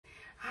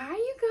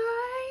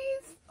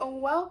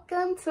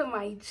welcome to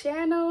my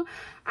channel.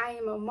 I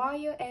am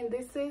Amaya and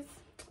this is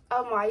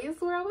Amaya's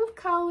World of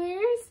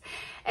Colors.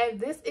 If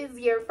this is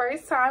your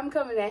first time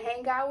coming to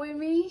hang out with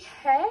me,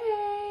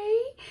 hey.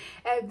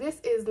 If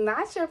this is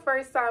not your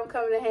first time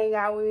coming to hang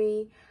out with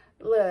me,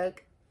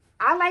 look,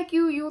 I like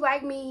you, you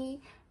like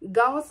me.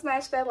 Go and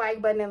smash that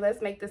like button and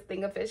let's make this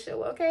thing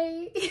official,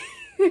 okay?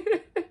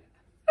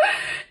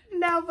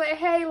 No, but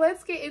hey,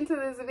 let's get into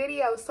this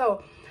video.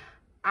 So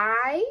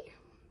I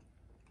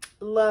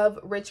love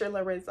Richard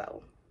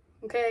Lorenzo,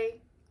 okay?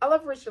 I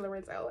love Richard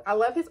Lorenzo. I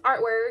love his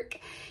artwork,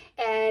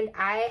 and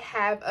I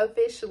have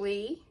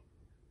officially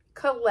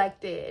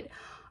collected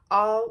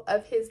all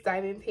of his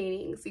diamond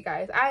paintings, you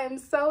guys. I am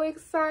so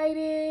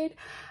excited.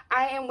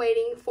 I am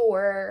waiting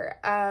for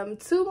 2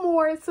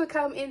 more to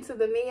come into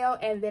the mail,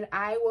 and then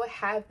I will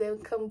have them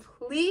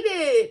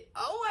completed.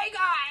 Oh my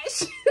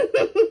gosh.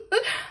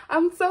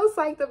 I'm so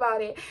psyched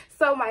about it.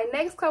 So my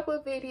next couple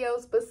of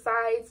videos,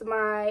 besides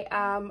my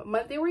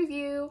monthly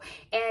review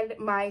and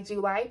my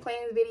July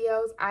plans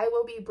videos, I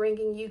will be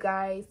bringing you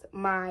guys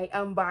my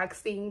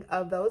unboxing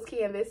of those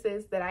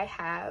canvases that I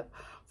have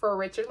for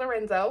Richard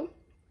Lorenzo.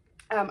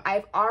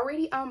 I've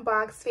already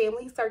unboxed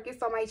Family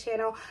Circus on my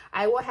channel.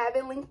 I will have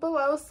it linked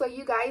below so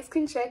you guys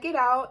can check it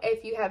out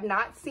if you have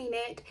not seen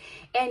it.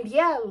 And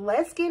yeah,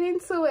 let's get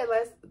into it.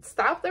 Let's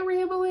stop the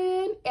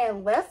rambling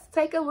and let's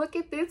take a look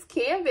at this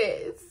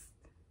canvas.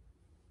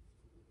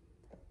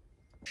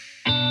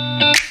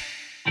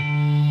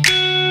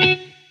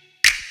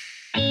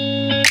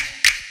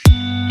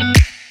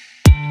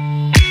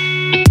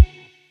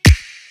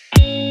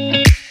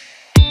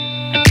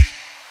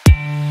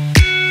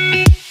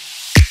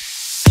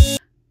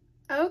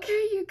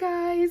 Okay, you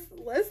guys,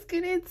 let's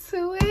get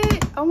into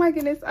it. Oh my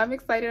goodness, I'm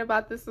excited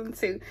about this one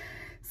too.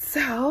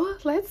 So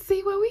let's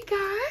see what we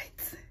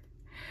got.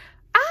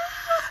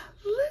 Ah,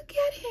 look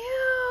at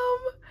him.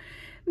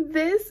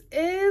 This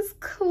is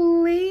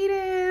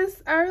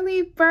Cletus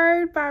Early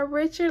Bird by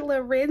Richard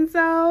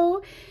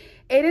Lorenzo.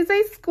 It is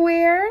a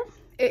square.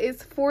 It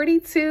is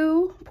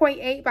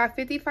 42.8 by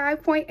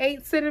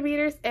 55.8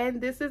 centimeters.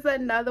 And this is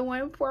another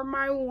one for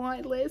my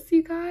want list,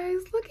 you guys.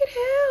 Look at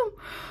him.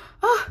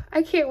 Oh,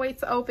 I can't wait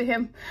to open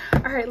him.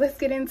 All right, let's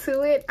get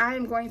into it. I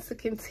am going to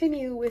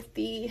continue with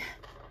the,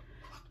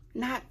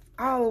 not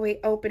all the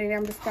way opening.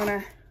 I'm just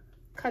gonna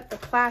cut the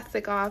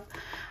plastic off.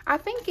 I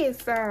think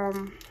it's,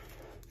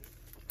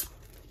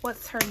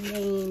 what's her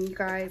name, you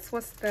guys?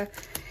 What's the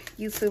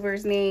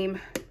YouTuber's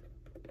name?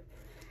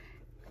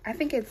 I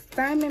think it's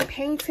Diamond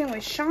Painting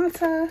with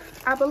Shanta.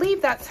 I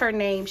believe that's her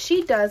name.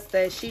 She does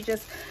this. She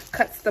just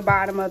cuts the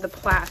bottom of the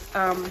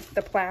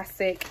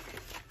plastic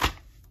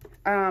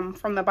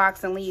from the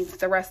box and leaves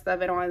the rest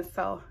of it on.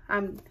 So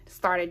I'm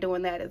started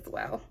doing that as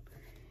well.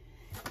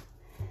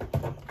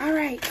 All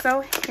right,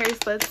 so here's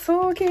the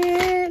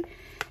toolkit,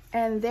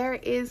 and there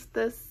is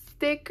the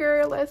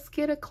sticker. Let's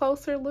get a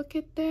closer look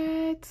at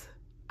that.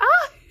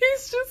 Ah,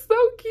 he's just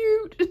so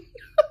cute.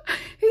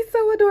 He's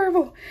so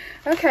adorable.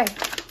 Okay,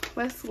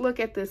 let's look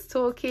at this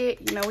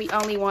toolkit. You know, we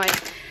only want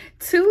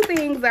 2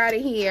 things out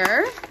of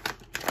here.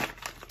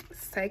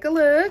 Let's take a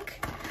look.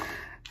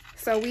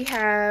 So we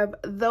have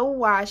the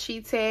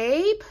washi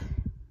tape,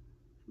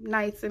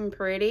 nice and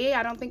pretty.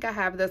 I don't think I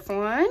have this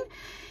one.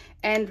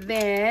 And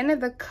then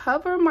the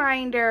cover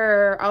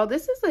minder. Oh,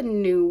 this is a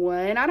new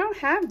one. I don't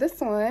have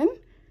this one.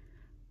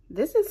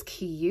 This is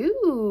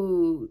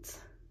cute.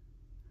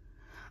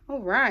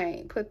 All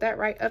right, put that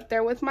right up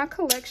there with my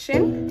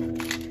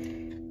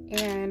collection.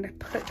 And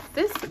put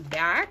this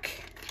back.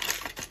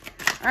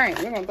 All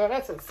right, we're gonna throw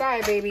that to the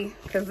side, baby,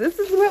 because this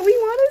is what we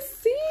want to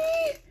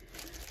see.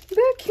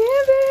 The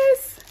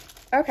canvas.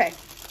 Okay,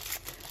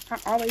 I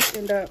always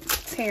end up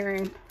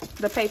tearing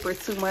the paper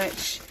too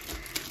much,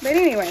 but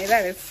anyway,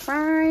 that is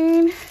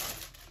fine.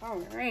 All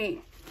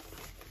right,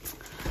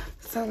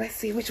 so let's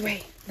see which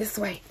way. This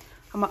way.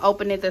 I'm gonna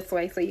open it this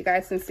way so you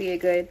guys can see it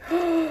good.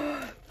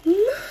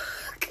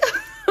 Look.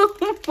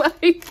 Oh my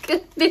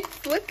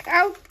goodness, look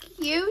how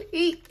cute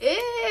he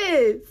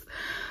is.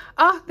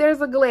 Oh, there's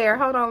a glare.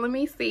 Hold on, let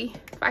me see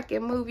if I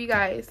can move you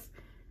guys.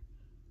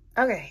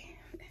 Okay,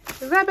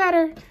 is that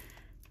better?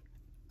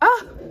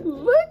 Oh,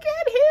 look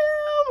at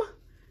him.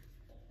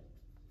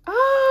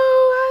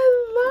 Oh, I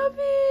love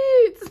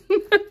it.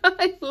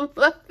 I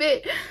love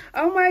it.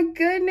 Oh my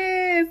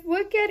goodness,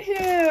 look at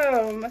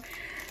him.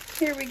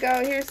 Here we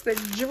go. Here's the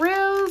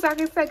drills. I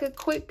can take a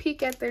quick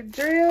peek at the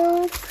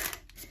drills.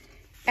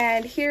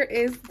 And here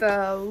is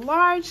the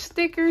large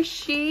sticker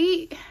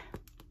sheet.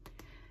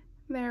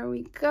 There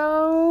we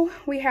go.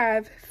 We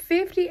have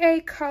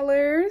 58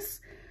 colors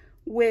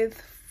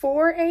with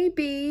 4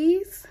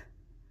 ABs.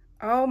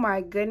 Oh my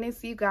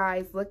goodness, you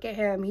guys, look at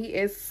him. He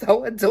is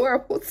so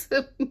adorable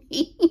to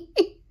me.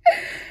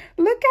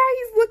 Look how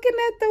he's looking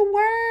at the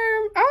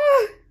worm.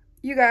 Oh,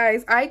 you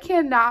guys, I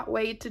cannot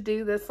wait to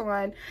do this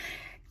one.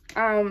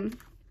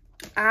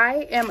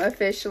 I am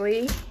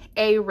officially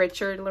a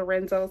Richard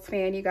Lorenzo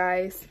fan, you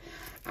guys.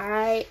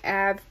 I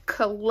have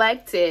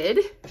collected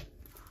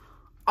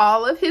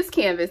all of his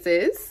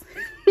canvases.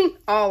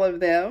 all of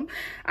them.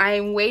 I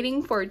am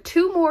waiting for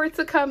 2 more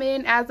to come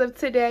in as of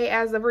today,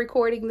 as of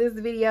recording this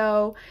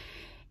video.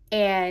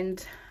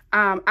 And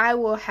I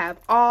will have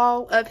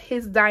all of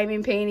his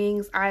diamond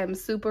paintings. I am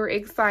super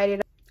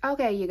excited.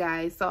 Okay, you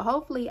guys, so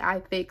hopefully I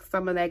fixed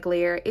some of that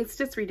glare. It's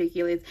just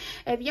ridiculous.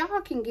 If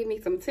y'all can give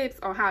me some tips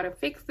on how to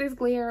fix this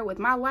glare with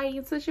my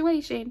lighting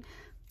situation,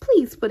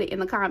 please put it in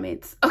the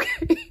comments,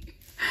 okay?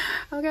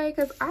 Okay,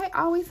 because I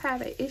always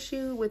have an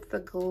issue with the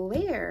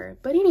glare.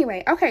 But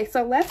anyway, okay,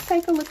 so let's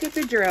take a look at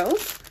the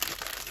drills.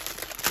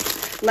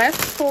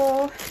 Let's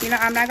pull, you know,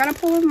 I'm not going to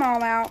pull them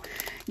all out,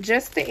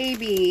 just the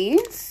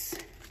ABs.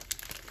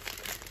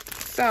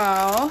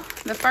 So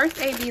the first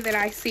AB that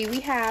I see, we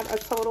have a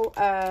total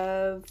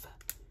of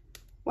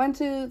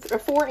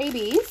 4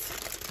 ABs.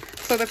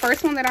 So the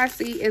first one that I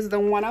see is the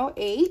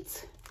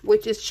 108,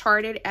 which is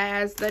charted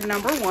as the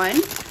number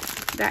 1.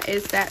 That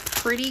is that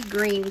pretty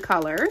green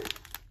color.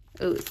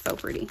 Oh, it's so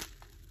pretty.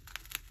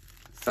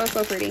 So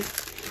pretty.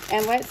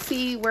 And let's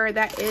see where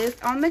that is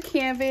on the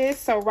canvas.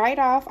 So right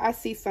off, I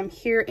see some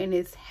here in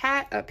his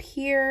hat up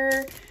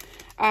here.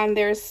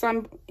 There's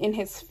some in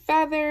his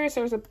feathers.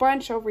 There's a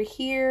bunch over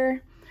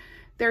here.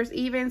 There's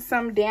even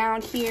some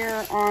down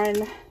here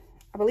on,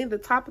 I believe, the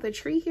top of the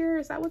tree here.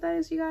 Is that what that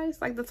is, you guys?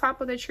 Like the top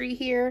of the tree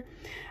here.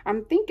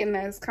 I'm thinking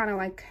that's kind of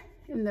like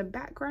in the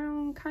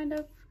background, kind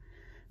of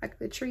like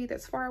the tree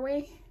that's far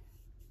away.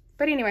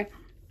 But anyway,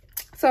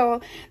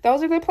 so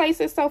those are the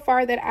places so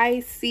far that I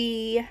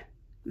see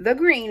the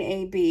green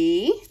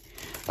AB.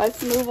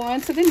 Let's move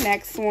on to the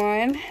next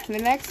one. The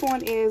next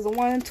one is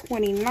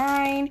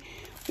 129,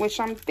 which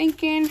I'm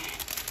thinking,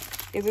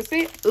 is this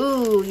it?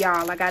 Ooh,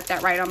 y'all, I got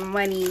that right on the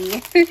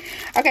money.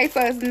 Okay,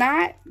 so it's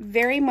not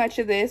very much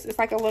of this. It's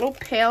like a little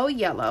pale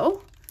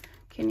yellow.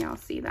 Can y'all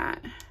see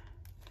that?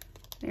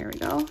 There we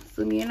go.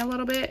 Zoom in a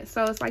little bit.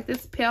 So it's like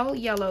this pale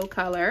yellow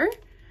color.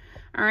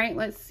 All right,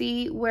 let's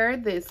see where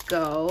this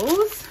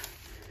goes.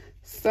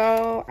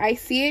 So I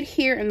see it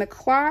here in the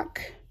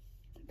clock,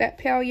 that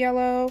pale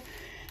yellow.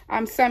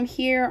 Some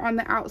here on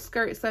the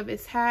outskirts of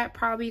his hat,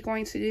 probably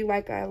going to do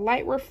like a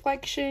light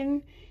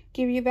reflection,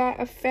 give you that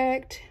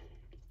effect.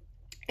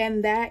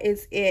 And that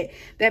is it.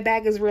 That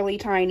bag is really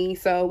tiny,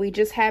 so we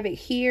just have it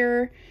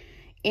here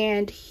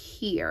and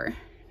here.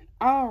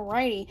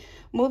 Alrighty,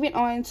 moving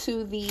on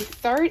to the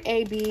third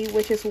AB,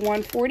 which is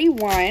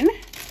 141.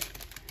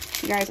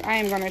 You guys, I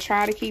am going to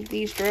try to keep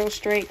these drills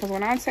straight, because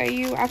when I tell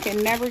you I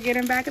can never get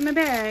them back in the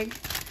bag,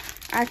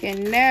 I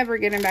can never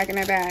get them back in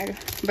the bag.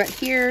 But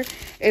here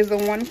is the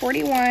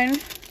 141.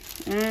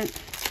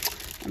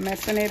 I'm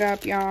messing it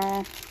up,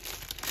 y'all.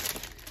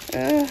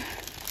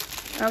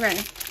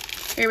 Okay,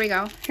 here we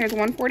go. Here's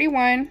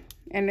 141,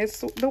 and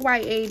it's the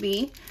white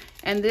AB.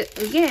 And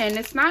again,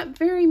 it's not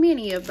very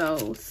many of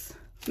those.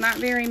 Not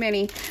very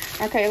many.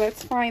 Okay,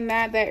 let's find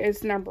that. That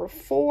is number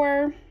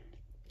 4.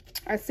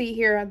 I see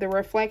here the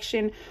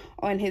reflection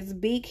on his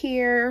beak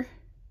here.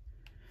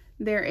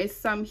 There is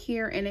some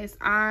here in his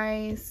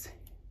eyes.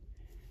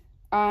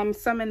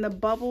 Some in the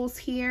bubbles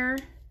here.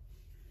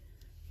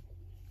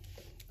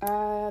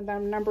 The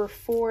number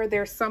 4,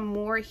 there's some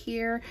more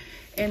here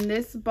in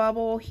this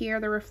bubble here,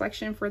 the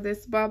reflection for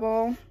this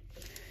bubble.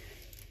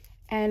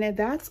 And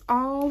that's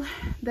all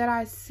that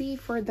I see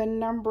for the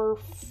number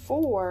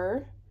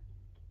 4.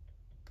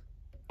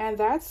 And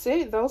that's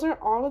it. Those are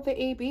all of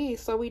the ABs.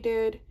 So we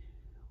did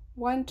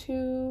 1,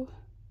 2.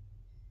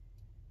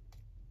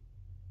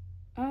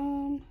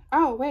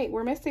 Oh, wait,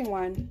 we're missing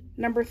one.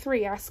 Number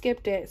 3, I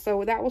skipped it.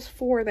 So that was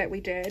 4 that we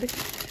did.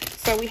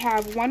 So we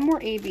have one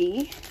more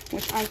AB,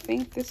 which I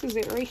think this is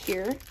it right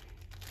here.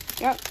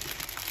 Yep.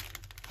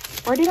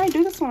 Or did I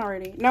do this one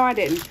already? No, I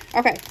didn't.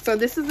 Okay, so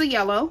this is the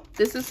yellow.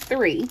 This is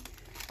 3.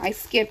 I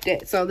skipped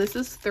it. So this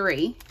is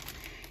 3.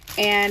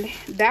 And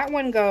that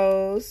one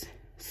goes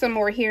some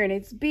more here in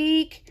its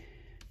beak,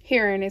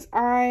 here in his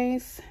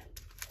eyes.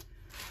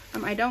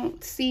 I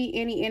don't see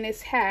any in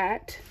his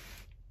hat.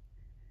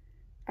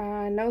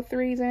 No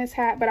 3s in his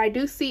hat, but I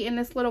do see in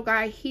this little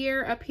guy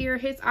here, up here,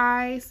 his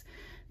eyes.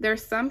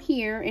 There's some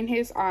here in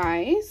his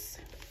eyes.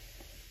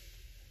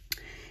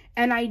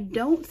 And I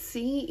don't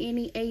see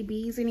any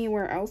ABs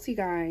anywhere else, you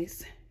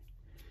guys.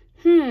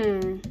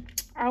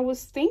 I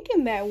was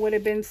thinking that would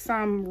have been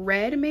some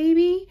red,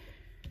 maybe.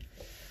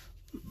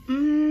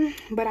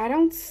 But I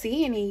don't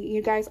see any,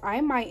 you guys.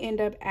 I might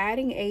end up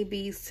adding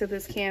ABs to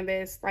this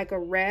canvas, like a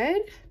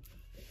red.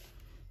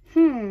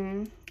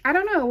 I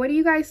don't know. What do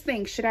you guys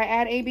think? Should I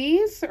add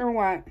ABs or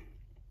what?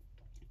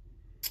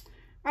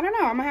 I don't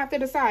know. I'm gonna have to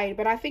decide,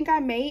 but I think I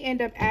may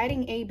end up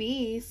adding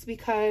ABs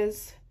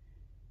because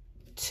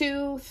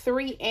 2,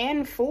 3,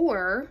 and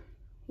 4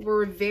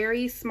 were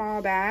very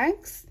small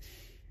bags,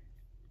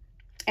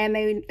 and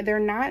they're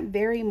not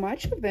very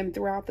much of them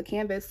throughout the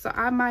canvas. So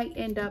I might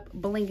end up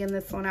blinging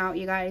this one out,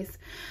 you guys.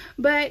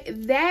 But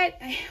that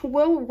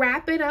will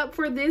wrap it up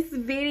for this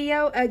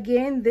video.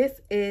 Again,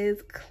 this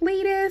is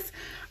Cletus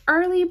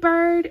Early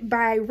Bird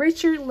by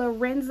Richard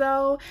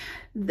Lorenzo.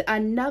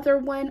 Another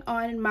one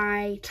on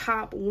my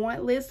top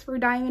want list for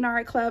Diamond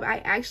Art Club. I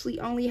actually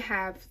only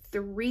have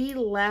 3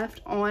 left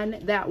on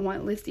that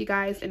want list, you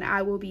guys, and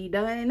I will be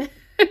done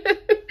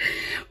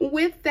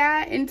with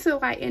that until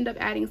I end up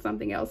adding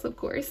something else, of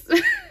course.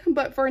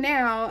 But for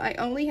now, I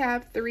only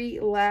have 3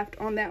 left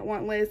on that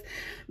want list.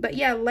 But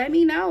yeah, let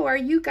me know, are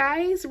you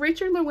guys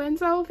Richard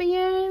Lorenzo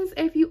fans?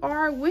 If you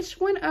are, which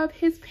one of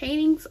his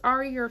paintings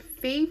are your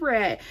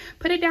favorite?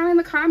 Put it down in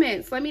the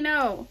comments, let me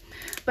know.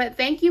 But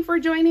thank you for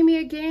joining me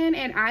again,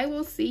 and I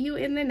will see you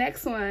in the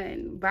next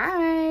one.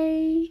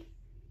 Bye.